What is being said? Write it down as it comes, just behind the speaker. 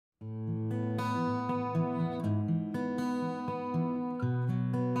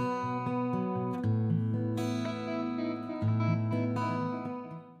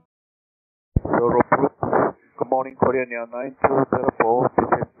morning, Korean Air 9204,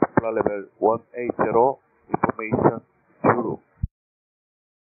 descent flight level 180, information Zulu.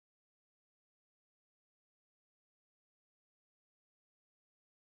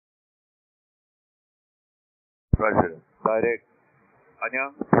 Roger. Direct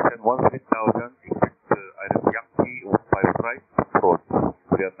안녕, descent 13000, expect item Yankee 15 right, approach,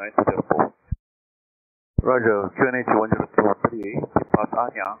 Korean 9204. Roger, QNH 1023, depart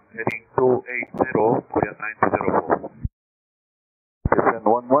안녕, heading 280, Korean 9204. Descent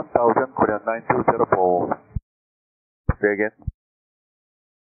 1000, Korean 9204. Say again.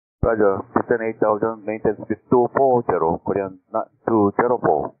 Roger, descent 8000, maintain speed 240, Korean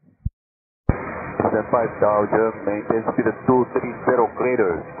 204. Descent 5000, maintain speed 230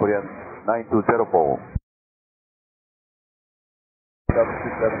 greater, Korean 9204. Double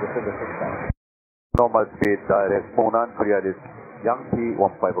 27, descend to 6000. Normal speed direct, Monan, Korea is Yankee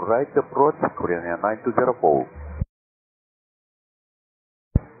 15 right, approach, Korean Air 9204.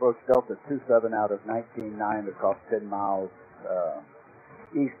 Approach Delta 27 out of 199 across 10 miles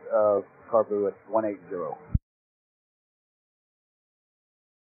east of Carbu at 180.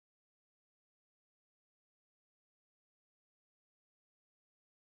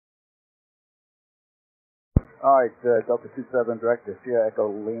 Alright, Delta 27 direct to Sierra Echo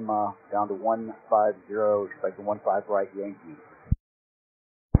Lima down to 150, expecting 15 right Yankee.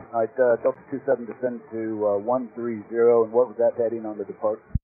 Alright, Delta 27 descend to 130, and what was that heading on the depart?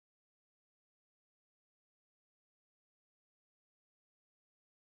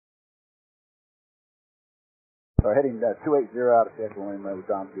 Heading 280 out of Sierra Echo Lima, was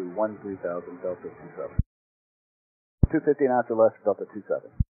down to 13,000 Delta 27. 250 knots or less for Delta 27.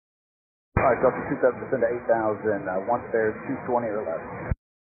 Alright, Delta 27 descend to 8,000, one fare 220 or less.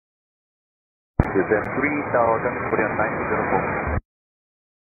 Descent 3000, Korean 9204.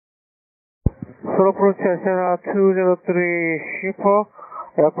 Solo approach Asiana 203 Shipper,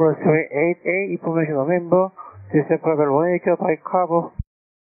 Approach 8A, information on member, descent level 180 by cargo.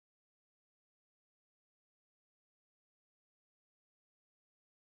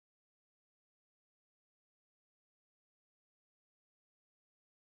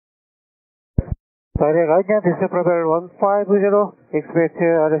 Direct Asiana, descent level 150, expect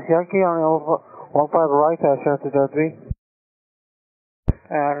RS Yankee on 15 right, Asiana 203.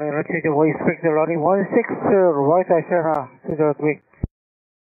 And we expect the running 16 right, Asiana 203.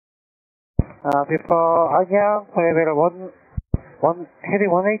 Before Anya, level 1, heading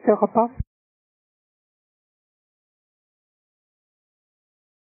 180, confirm.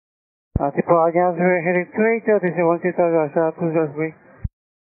 Before Anya, heading 280, this is 16000, Asiana 203.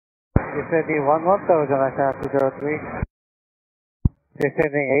 Descending 1000, Asiana 203.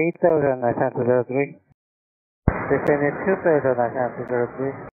 Descending 8000, Asiana 203. Descending 2000, Asiana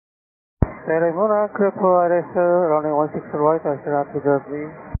 203. Ceremona, Crepo RS, running 16 right, Asiana 203.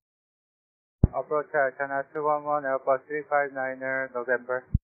 Approach Asiana 211, Airbus 359er, November.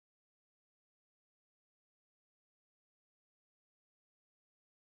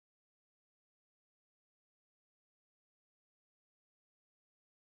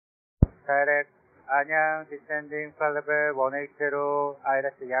 Direct Anyang, descending flight level 180,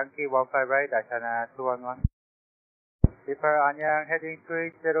 ILS Yankee 15 right, Asiana 211. Depart Anyang, heading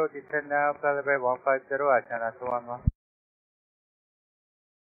 280, descend now, flight level 150, Asiana 211.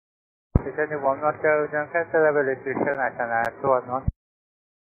 Descending 11,000, cancel level restriction, Asiana 211.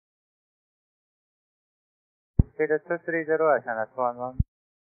 Speed 230, Asiana 211.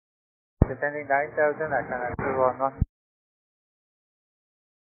 Descending 9,000, Asiana 211.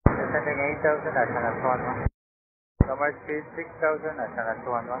 Descending 8,000, Asiana 211. Normal speed 6,000, Asiana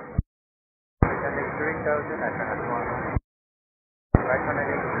 211. Descending 3,000, Asiana 211. Right on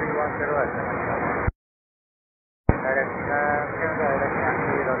heading 310, Asiana 211. Direct Canada Island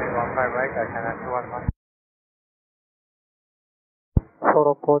Yankee running 15 right, Asiana 211.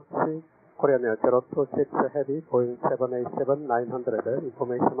 Solo approach Korean Air 026 Heavy, Boeing 787-900,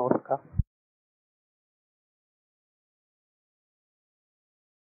 information Osaka.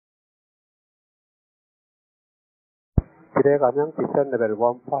 Direct Anyang, descent level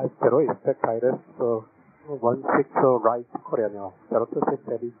 150, expect ILS 16 right, Korean Air 026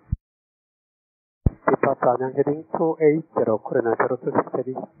 Heavy. Depart Anyang, heading 280, Korean Air 026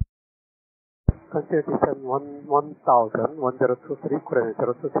 Heavy. Consider descent 1000, 1023, Korean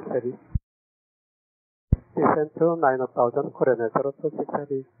Air 026 Heavy. Descent to 9000, Korean Air 026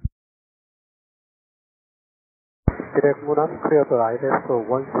 Heavy. Direct Munan, clear the ILS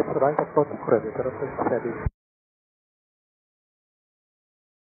 16 right, approach Korean Air 026 Heavy.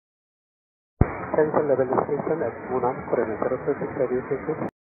 Cancel level station at Munan, Korean 026 Heavy.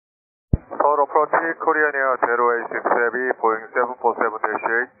 서울 어프로치 코리안 에어 086 Heavy 보잉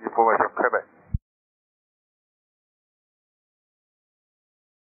 747-8 information Quebec.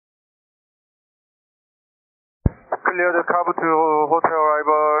 Cleared cab to hotel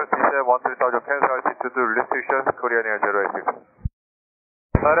arrival DC-13,000 cancel altitude restrictions Korean Air 086.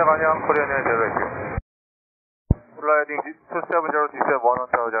 Direct 안녕 Korean Air 086. Flying 270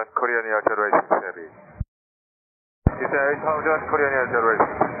 DC-1000 Korean Air 086 Heavy. DC-8000 Korean Air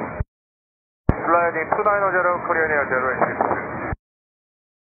 086. Flying 2900 Korean Air 086.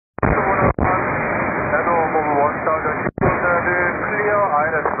 Shadow of 1000 clear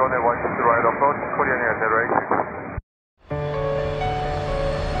ILS runway 16 right approach Korean Air 086.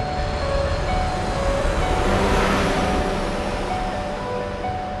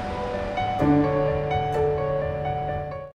 Thank you.